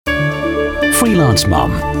Freelance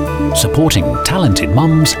Mum, supporting talented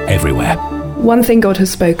mums everywhere. One thing God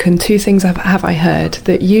has spoken, two things have I heard,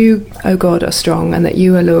 that you, O God, are strong and that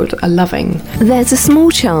you, O Lord, are loving. There's a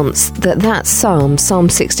small chance that psalm, Psalm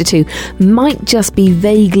 62, might just be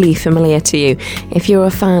vaguely familiar to you if you're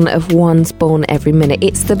a fan of One's Born Every Minute.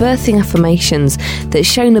 It's the birthing affirmations that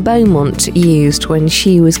Shona Beaumont used when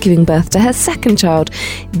she was giving birth to her second child,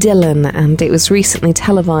 Dylan, and it was recently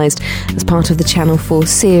televised as part of the Channel 4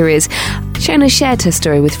 series. Shona shared her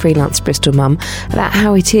story with Freelance Bristol Mum about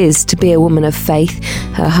how it is to be a woman of faith,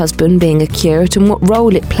 her husband being a curate, and what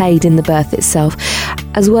role it played in the birth itself,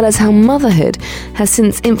 as well as how motherhood has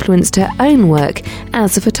since influenced her own work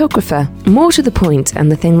as a photographer. More to the point,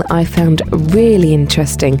 and the thing that I found really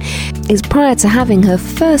interesting, is prior to having her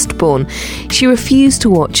firstborn, she refused to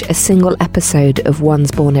watch a single episode of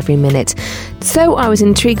One's Born Every Minute. So I was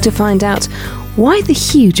intrigued to find out, why the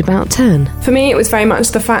huge about turn? For me, it was very much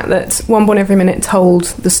the fact that One Born Every Minute told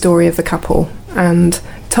the story of the couple, and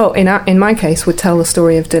in my case, would tell the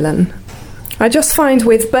story of Dylan. I just find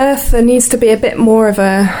with birth, there needs to be a bit more of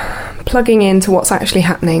a plugging into what's actually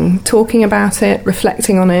happening, talking about it,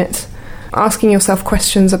 reflecting on it, asking yourself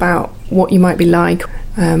questions about what you might be like,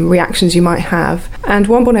 reactions you might have. And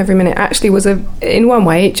One Born Every Minute actually was, in one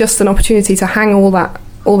way, just an opportunity to hang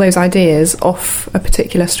all those ideas off a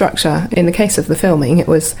particular structure. In the case of the filming, it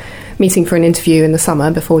was meeting for an interview in the summer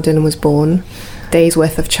before Dylan was born, days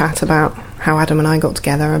worth of chat about how Adam and I got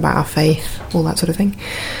together, about our faith, all that sort of thing.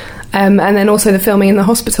 And then also the filming in the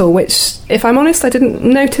hospital, which, if I'm honest, I didn't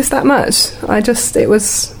notice that much. It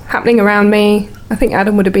was happening around me. I think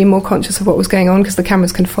Adam would have been more conscious of what was going on because the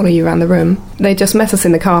cameras can follow you around the room. They just met us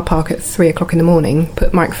in the car park at 3 o'clock in the morning,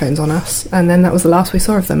 put microphones on us, and then that was the last we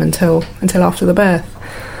saw of them until after the birth.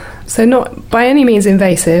 So not by any means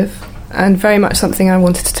invasive, and very much something I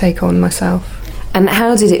wanted to take on myself. And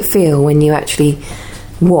how did it feel when you actually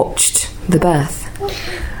watched the birth?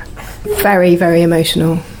 Very, very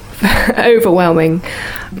emotional. Overwhelming.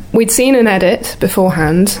 We'd seen an edit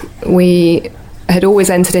beforehand. We had always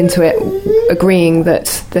entered into it agreeing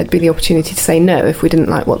that there'd be the opportunity to say no if we didn't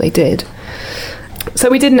like what they did. So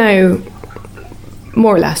we did know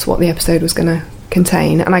more or less what the episode was going to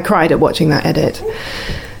contain, and I cried at watching that edit.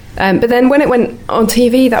 But then when it went on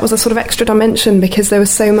TV, that was a sort of extra dimension because there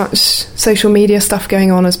was so much social media stuff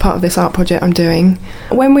going on as part of this art project I'm doing.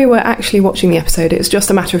 When we were actually watching the episode, it was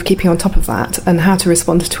just a matter of keeping on top of that and how to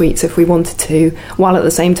respond to tweets if we wanted to, while at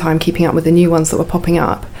the same time keeping up with the new ones that were popping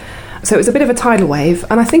up. So it was a bit of a tidal wave,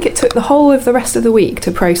 and I think it took the whole of the rest of the week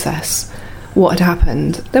to process what had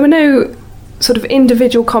happened. There were no sort of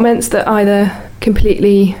individual comments that either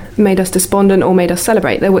completely made us despondent or made us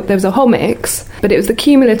celebrate. There was a whole mix, but it was the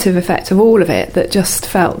cumulative effect of all of it that just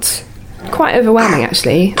felt quite overwhelming,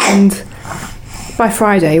 actually. And by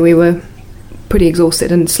Friday, we were pretty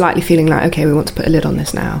exhausted and slightly feeling like, okay, we want to put a lid on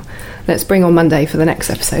this now. Let's bring on Monday for the next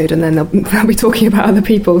episode, and then they'll be talking about other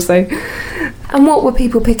people. So, and what were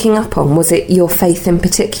people picking up on? Was it your faith in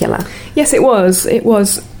particular? Yes, it was. It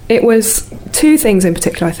was two things in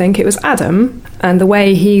particular, I think. It was Adam and the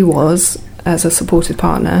way he was as a supported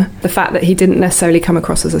partner. The fact that he didn't necessarily come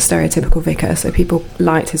across as a stereotypical vicar, so people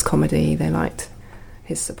liked his comedy, they liked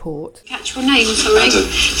his support. Catch your name, sorry. Adam.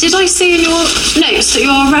 Did I see in your notes that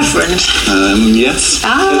you're a reverend? Yes.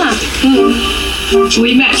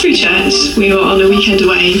 We met through church. We were on a weekend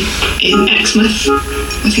away in Exmouth.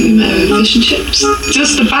 I think we met over fish and chips.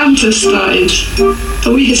 Just the banter started.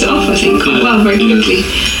 But we hit it off, I think, quite well, very quickly.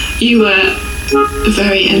 You were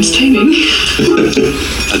very entertaining.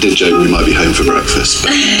 I did joke we might be home for breakfast.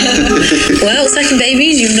 Well, second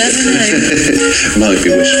babies, you never know. Might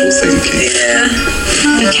be wishful thinking.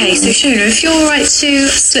 Yeah. Okay, so Shona, if you're alright to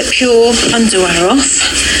slip your underwear off.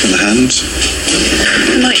 And the hand.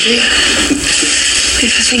 I might do.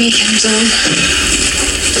 If a thingy comes on.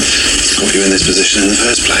 To put you in this position in the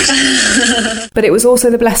first place. But it was also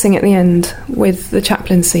the blessing at the end with the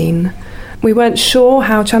chaplain scene. We weren't sure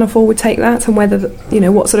how Channel 4 would take that and whether,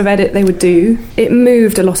 what sort of edit they would do. It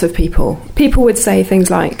moved a lot of people. People would say things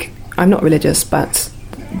like, I'm not religious, but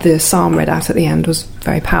the psalm read out at the end was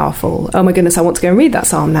very powerful. Oh my goodness, I want to go and read that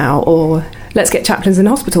psalm now. Or let's get chaplains in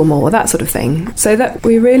hospital more, that sort of thing. So that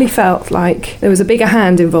we really felt like there was a bigger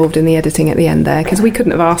hand involved in the editing at the end there, because we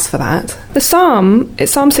couldn't have asked for that. The psalm,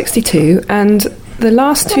 it's Psalm 62, and the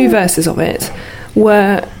last two verses of it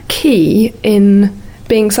were key in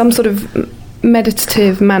being some sort of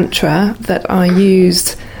meditative mantra that I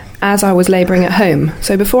used as I was labouring at home.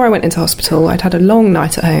 So before I went into hospital, I'd had a long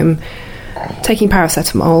night at home, taking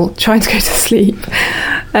paracetamol, trying to go to sleep,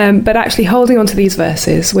 but actually holding on to these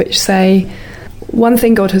verses which say, one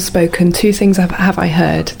thing God has spoken, two things have I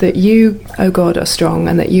heard, that you, O God, are strong,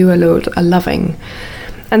 and that you, O Lord, are loving.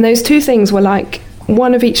 And those two things were like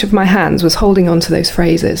one of each of my hands was holding on to those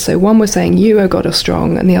phrases. So one was saying, you, O God, are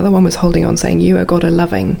strong, and the other one was holding on, saying, you, O God, are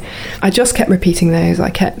loving. I just kept repeating those. I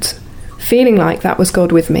kept feeling like that was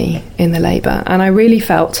God with me in the labour. And I really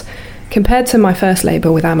felt, compared to my first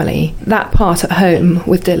labour with Amelie, that part at home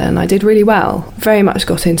with Dylan, I did really well. Very much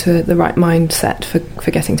got into the right mindset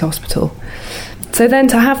for getting to hospital. So then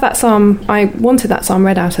to have that psalm, I wanted that psalm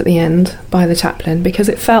read out at the end by the chaplain, because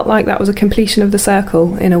it felt like that was a completion of the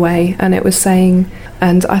circle in a way, and it was saying,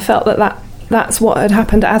 and I felt that's what had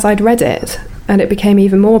happened as I'd read it, and it became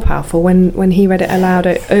even more powerful when he read it aloud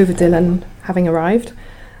over Dylan having arrived,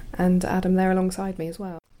 and Adam there alongside me as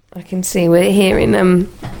well. I can see we're here in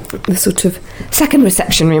the sort of second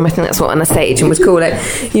reception room. I think that's what an estate agent would call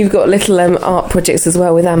it. You've got little art projects as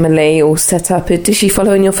well with Amelie all set up. Does she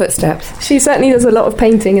follow in your footsteps? She certainly does a lot of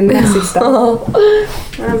painting and messy stuff.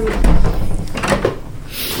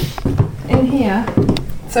 In here,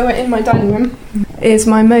 so we're in my dining room, is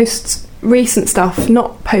my most recent stuff,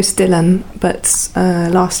 not post Dylan, but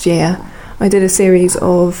last year. I did a series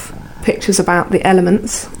of pictures about the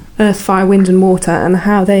elements, earth, fire, wind and water, and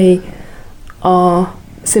how they are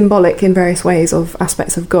symbolic in various ways of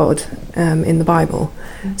aspects of God in the Bible.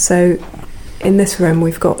 So in this room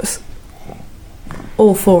we've got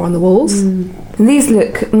all four on the walls. And these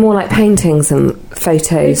look more like paintings than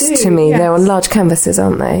photos to me. Yes. They're on large canvases,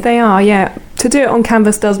 aren't they? They are, yeah. To do it on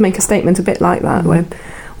canvas does make a statement a bit like that,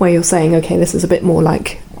 where you're saying, okay, this is a bit more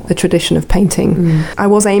like the tradition of painting. I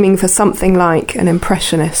was aiming for something like an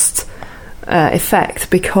impressionist effect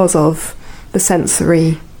because of the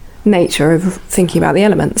sensory nature of thinking about the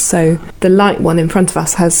elements. So the light one in front of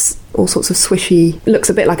us has all sorts of swishy, looks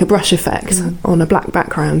a bit like a brush effect on a black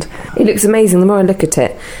background. It looks amazing. The more I look at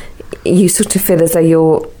it, you sort of feel as though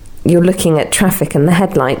you're looking at traffic and the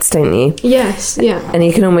headlights, don't you? Yes, yeah. And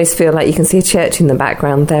you can almost feel like you can see a church in the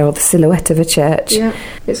background there, or the silhouette of a church. Yeah.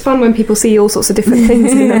 It's fun when people see all sorts of different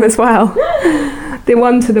things in them as well. The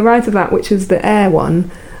one to the right of that, which is the air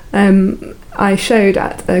one, I showed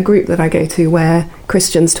at a group that I go to where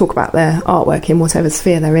Christians talk about their artwork in whatever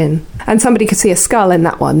sphere they're in. And somebody could see a skull in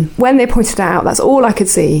that one. When they pointed it out, that's all I could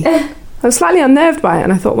see. I was slightly unnerved by it,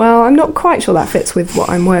 and I thought, well, I'm not quite sure that fits with what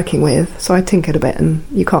I'm working with. So I tinkered a bit, and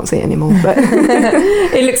you can't see it anymore. But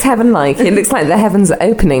it looks heaven-like. It looks like the heavens are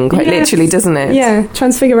opening, quite literally, doesn't it? Yeah,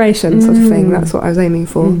 transfiguration sort of thing. That's what I was aiming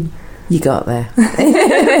for. You got there.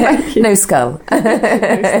 No skull.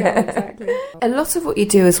 Exactly. A lot of what you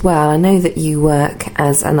do as well, I know that you work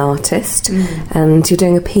as an artist and you're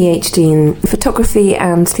doing a PhD in photography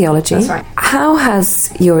and theology. That's right. How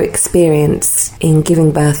has your experience in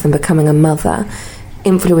giving birth and becoming a mother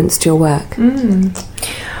influenced your work?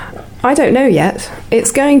 I don't know yet.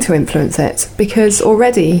 It's going to influence it, because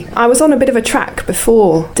already I was on a bit of a track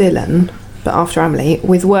before Dylan, but after Amelie,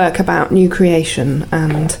 with work about new creation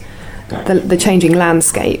and the changing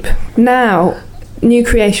landscape. Now, new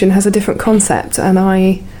creation has a different concept, and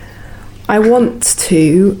I want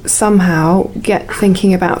to somehow get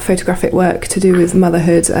thinking about photographic work to do with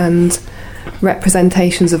motherhood and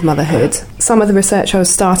representations of motherhood. Some of the research I was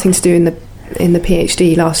starting to do in the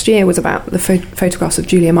PhD last year was about the photographs of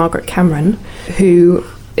Julia Margaret Cameron, who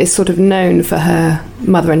is sort of known for her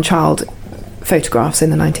mother and child photographs in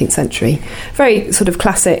the 19th century. Very sort of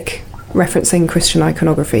classic, referencing Christian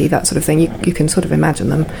iconography, that sort of thing. You can sort of imagine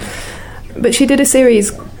them. But she did a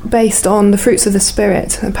series based on the fruits of the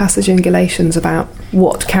Spirit, a passage in Galatians about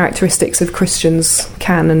what characteristics of Christians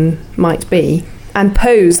can and might be, and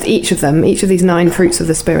posed each of these 9 fruits of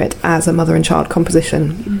the Spirit as a mother and child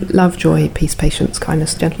composition: love, joy, peace, patience,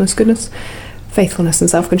 kindness, gentleness, goodness, faithfulness and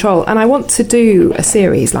self-control. And I want to do a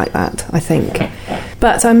series like that, I think.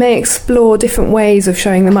 But I may explore different ways of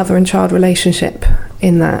showing the mother and child relationship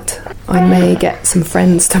in that. I may get some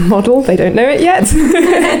friends to model. They don't know it yet.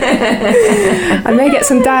 I may get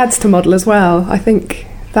some dads to model as well. I think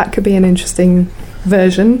that could be an interesting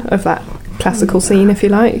version of that classical scene, if you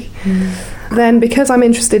like. Then, because I'm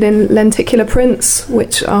interested in lenticular prints,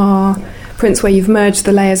 which are prints where you've merged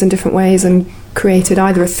the layers in different ways and created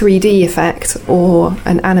either a 3D effect or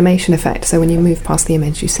an animation effect, so when you move past the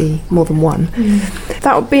image you see more than one.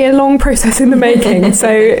 That would be a long process in the making. So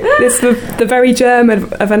it's the very germ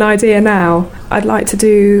of an idea now. I'd like to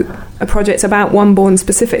do a project about One Born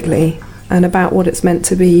specifically, and about what it's meant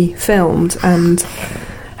to be filmed, and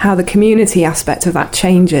how the community aspect of that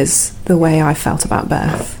changes the way I felt about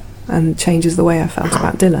birth and changes the way I felt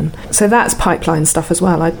about Dylan. So that's pipeline stuff as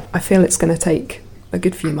well. I feel it's going to take a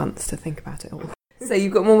good few months to think about it all. So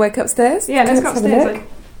you've got more work upstairs? Yeah, let's go upstairs.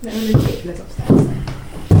 Let me upstairs.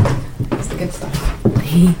 That's the good stuff.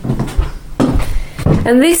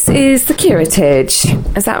 And this is the curatage,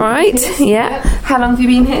 is that right? Yes, yeah. How long have you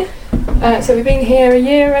been here? So we've been here 1.5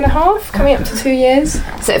 years, coming up to 2 years.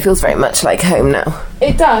 So it feels very much like home now.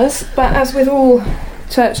 It does, but as with all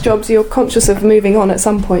church jobs, you're conscious of moving on at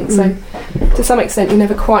some point, so to some extent you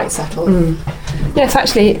never quite settle. Yes,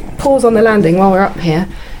 actually, pause on the landing while we're up here.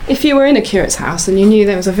 If you were in a curate's house and you knew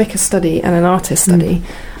there was a vicar's study and an artist's study,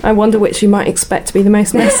 I wonder which you might expect to be the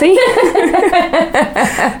most messy.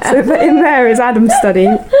 So in there is Adam's study.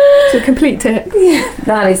 It's a complete tip. Yeah,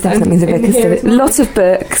 that is definitely the vicar's study. Lots of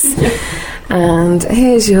books. And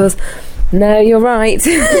here's yours. No, you're right.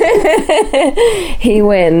 He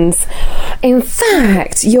wins. In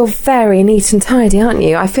fact, you're very neat and tidy, aren't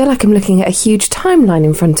you? I feel like I'm looking at a huge timeline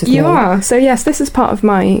in front of me. You are. So yes, this is part of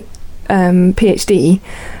my PhD,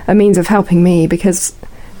 a means of helping me, because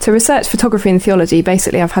to research photography and theology,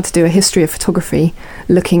 basically I've had to do a history of photography,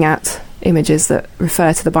 looking at images that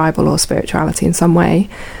refer to the Bible or spirituality in some way.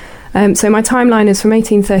 So my timeline is from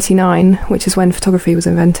 1839, which is when photography was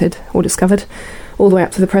invented or discovered, all the way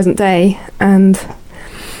up to the present day. And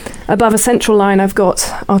above a central line I've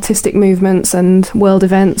got artistic movements and world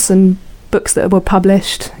events and books that were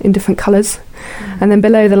published in different colours. And then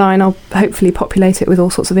below the line I'll hopefully populate it with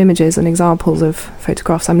all sorts of images and examples of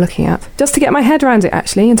photographs I'm looking at, just to get my head around it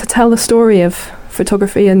actually, and to tell the story of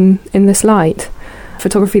photography in this light,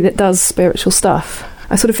 photography that does spiritual stuff.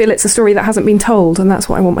 I sort of feel it's a story that hasn't been told, and that's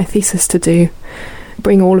what I want my thesis to do,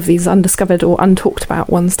 bring all of these undiscovered or untalked about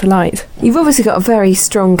ones to light. You've obviously got a very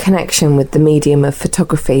strong connection with the medium of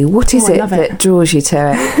photography. What is it that draws you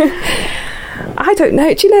to it? I don't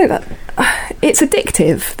know. Do you know that it's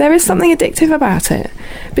addictive? There is something addictive about it,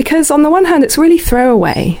 because on the one hand it's really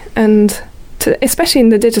throwaway, and especially in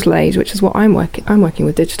the digital age, which is what I'm working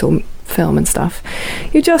with digital film and stuff.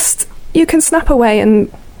 You can snap away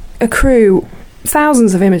and accrue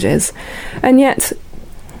thousands of images, and yet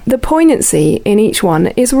the poignancy in each one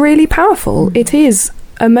is really powerful. It is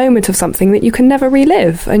a moment of something that you can never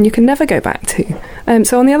relive and you can never go back to.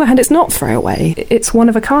 So on the other hand, it's not throwaway, it's one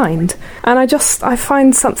of a kind. And I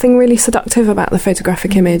find something really seductive about the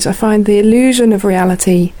photographic image. I find the illusion of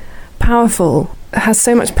reality powerful. It has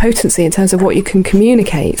so much potency in terms of what you can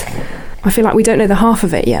communicate. I feel like we don't know the half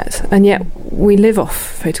of it yet, and yet we live off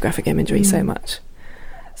photographic imagery so much.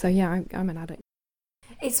 So yeah, I'm an addict.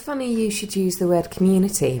 It's funny you should use the word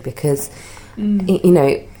community, because, you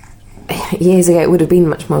know, years ago it would have been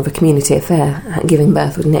much more of a community affair, giving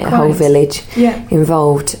birth, wouldn't it? Quite. A whole village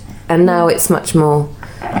involved. And now it's much more,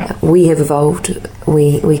 we have evolved,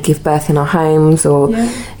 we give birth in our homes, or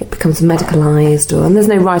it becomes medicalised, and there's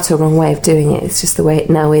no right or wrong way of doing it. It's just the way it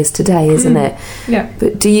now is today, isn't it? Yeah.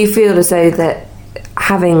 But do you feel as though that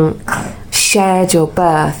having shared your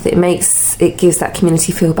birth, it gives that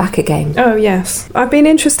community feel back again? Oh yes, I've been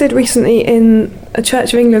interested recently in a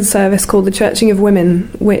Church of England service called the Churching of Women,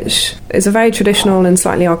 which is a very traditional and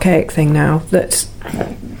slightly archaic thing now, that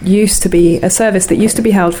used to be a service that used to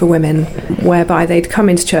be held for women, whereby they'd come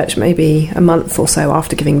into church maybe a month or so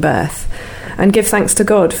after giving birth and give thanks to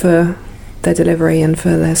God for their delivery and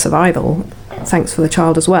for their survival, thanks for the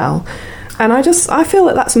child as well. And I feel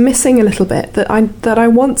that that's missing a little bit, that I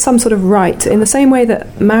want some sort of rite, in the same way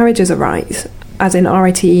that marriage is a rite, as in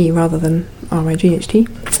RITE rather than RIGHT,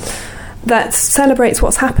 that celebrates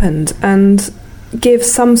what's happened and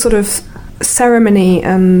gives some sort of ceremony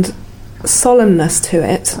and solemnness to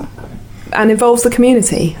it, and involves the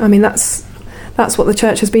community. I mean, that's what the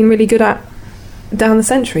church has been really good at down the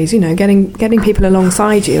centuries, you know, getting people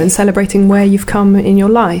alongside you and celebrating where you've come in your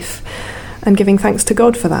life and giving thanks to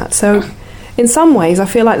God for that. So in some ways I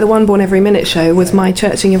feel like the One Born Every Minute show was my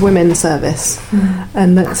Churching of Women service,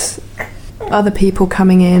 and that's other people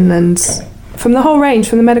coming in, and from the whole range,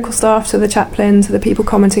 from the medical staff to the chaplain to the people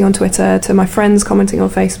commenting on Twitter to my friends commenting on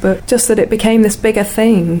Facebook, just that it became this bigger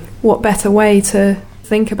thing. What better way to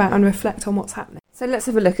think about and reflect on what's happening? So let's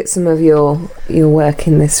have a look at some of your work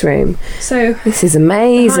in this room. So this is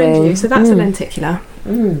amazing. You, so that's a lenticular,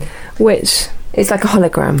 which... It's like a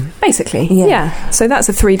hologram. Basically, yeah. So that's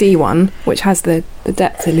a 3D one, which has the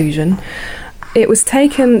depth illusion. It was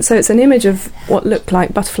taken, so it's an image of what looked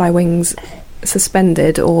like butterfly wings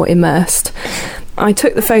suspended or immersed. I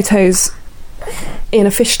took the photos in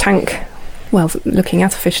a fish tank, well, looking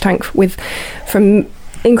at a fish tank, from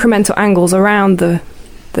incremental angles around the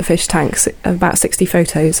fish tanks, about 60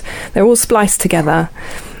 photos. They're all spliced together.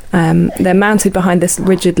 They're mounted behind this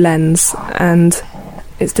rigid lens, and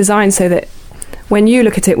it's designed so that when you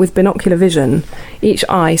look at it with binocular vision, each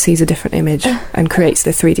eye sees a different image and creates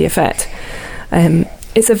the 3D effect.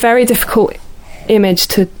 It's a very difficult image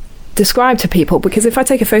to describe to people, because if I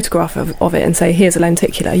take a photograph of it and say, here's a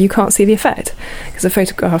lenticular, you can't see the effect, because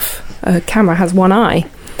a camera has one eye,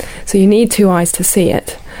 so you need two eyes to see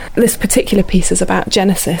it. This particular piece is about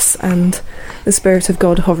Genesis and the Spirit of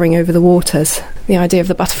God hovering over the waters, the idea of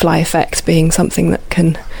the butterfly effect being something that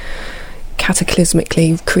can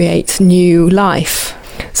cataclysmically create new life.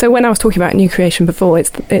 So when I was talking about new creation before,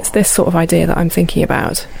 it's this sort of idea that I'm thinking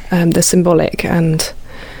about, the symbolic, and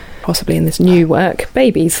possibly in this new work,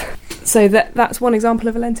 babies. So that's one example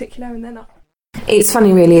of a lenticular, and then It's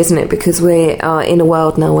funny, really, isn't it? Because we are in a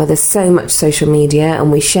world now where there's so much social media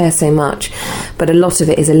and we share so much, but a lot of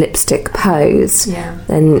it is a lipstick pose. Yeah.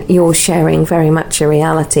 And you're sharing very much a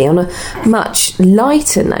reality. On a much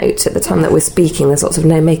lighter note, at the time that we're speaking, there's lots of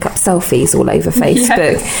no makeup selfies all over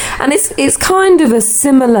Facebook. Yes. And it's kind of a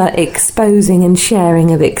similar exposing and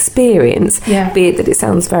sharing of experience, be it that it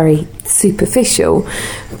sounds very superficial,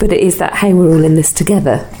 but it is that, hey, we're all in this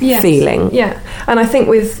together feeling. Yeah, and I think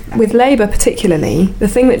with Labour particularly, the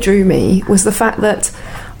thing that drew me was the fact that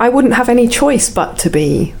I wouldn't have any choice but to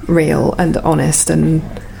be real and honest, and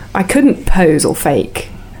I couldn't pose or fake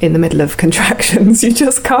in the middle of contractions. You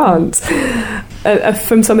just can't.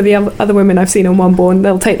 From some of the other women I've seen on One Born,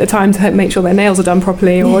 they'll take the time to make sure their nails are done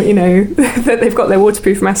properly, or that they've got their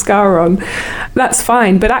waterproof mascara on. That's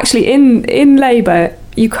fine, but actually in labour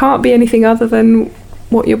you can't be anything other than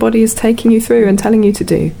what your body is taking you through and telling you to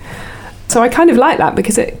do. So I kind of like that,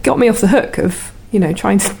 because it got me off the hook of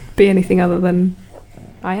trying to be anything other than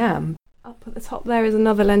I am. Up at the top there is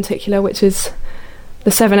another lenticular, which is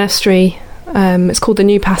the Severn Estuary. It's called the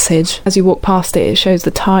New Passage. As you walk past it, it shows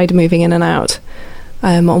the tide moving in and out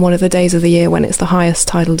on one of the days of the year when it's the highest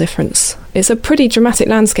tidal difference. It's a pretty dramatic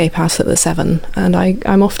landscape out at the Severn, and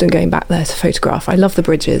I'm often going back there to photograph. I love the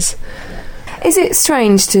bridges. Is it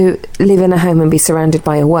strange to live in a home and be surrounded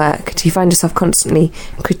by your work? Do you find yourself constantly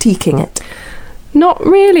critiquing it? Not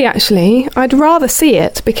really, actually. I'd rather see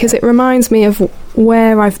it, because it reminds me of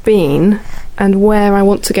where I've been and where I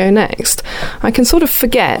want to go next. I can sort of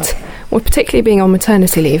forget, well, particularly being on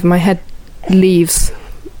maternity leave, my head leaves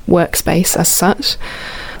workspace as such.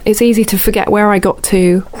 It's easy to forget where I got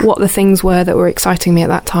to, what the things were that were exciting me at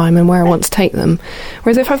that time, and where I want to take them.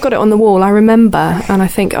 Whereas if I've got it on the wall, I remember and I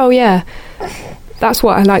think, oh yeah, that's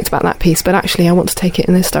what I liked about that piece, but actually I want to take it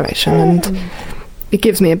in this direction. And it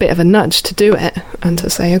gives me a bit of a nudge to do it and to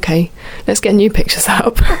say, okay, let's get new pictures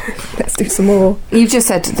up. Let's do some more. You've just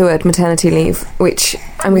said the word maternity leave, which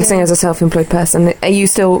I'm guessing as a self-employed person, are you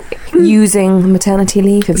still using maternity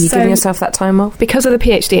leave? Have you given yourself that time off? Because of the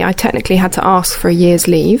PhD, I technically had to ask for a year's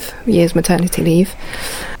maternity leave.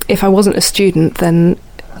 If I wasn't a student, then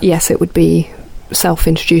yes, it would be a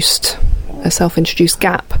self-introduced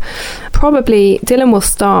gap. Probably Dylan will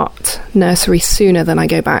start nursery sooner than I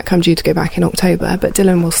go back. I'm due to go back in October, but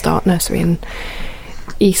Dylan will start nursery in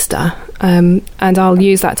Easter, and I'll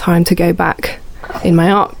use that time to go back in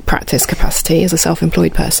my art practice capacity as a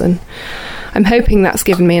self-employed person. I'm hoping that's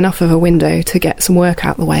given me enough of a window to get some work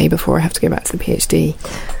out the way before I have to go back to the PhD.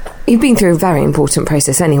 You've been through a very important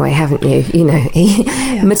process anyway, haven't you?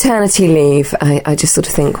 Maternity leave, I just sort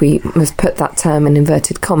of think we must put that term in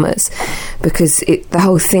inverted commas, because the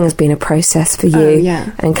whole thing has been a process for you,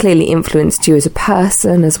 and clearly influenced you as a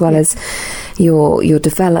person, as well as your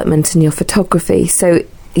development and your photography. So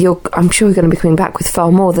I'm sure you're going to be coming back with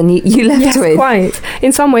far more than you left with. Yes, quite.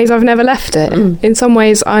 In some ways I've never left it. In some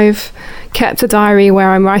ways I've kept a diary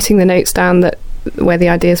where I'm writing the notes down where the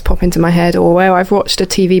ideas pop into my head, or where I've watched a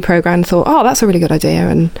TV programme and thought, oh, that's a really good idea.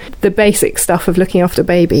 And the basic stuff of looking after a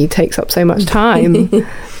baby takes up so much time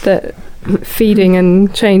that feeding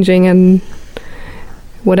and changing and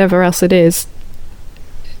whatever else it is.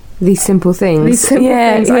 These simple things. I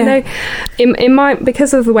know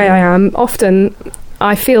because of the way I am, often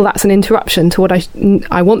I feel that's an interruption to what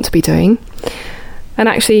I want to be doing. And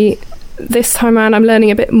actually, this time around, I'm learning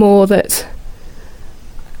a bit more that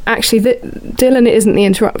actually Dylan isn't the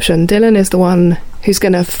interruption. Dylan is the one who's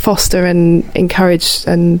going to foster and encourage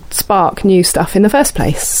and spark new stuff in the first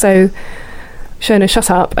place. So Shona, shut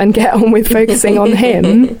up and get on with focusing on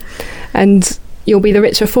him, and you'll be the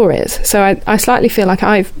richer for it. So I slightly feel like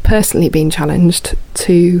I've personally been challenged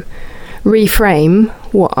to reframe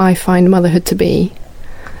what I find motherhood to be,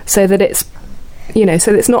 so that it's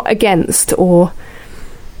not against or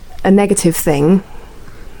a negative thing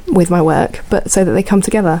with my work, but so that they come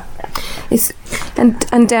together.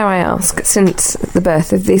 And dare I ask, since the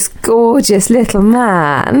birth of this gorgeous little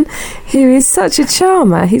man, who is such a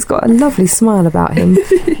charmer, he's got a lovely smile about him,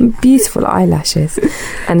 beautiful eyelashes,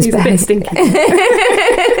 and he's a bit stinky.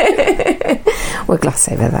 We'll gloss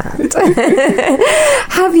over that.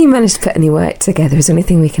 Have you managed to put any work together? Is there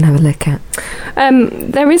anything we can have a look at?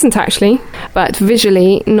 There isn't actually, but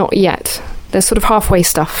visually, not yet. There's sort of halfway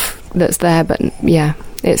stuff that's there, but yeah,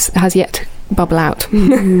 it has yet to bubble out.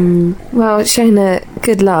 Well, Shona,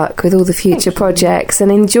 good luck with all the future projects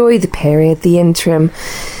and enjoy the period, the interim,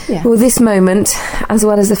 well, this moment as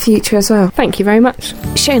well as the future as well. Thank you very much.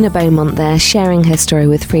 Shona Beaumont there, sharing her story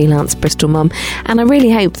with Freelance Bristol Mum, and I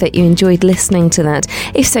really hope that you enjoyed listening to that.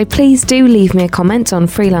 If so, please do leave me a comment on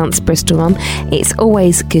Freelance Bristol Mum. It's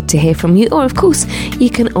always good to hear from you, or of course you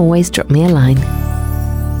can always drop me a line.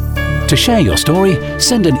 To share your story,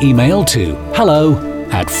 send an email to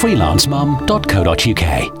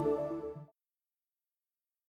hello@freelancemum.co.uk.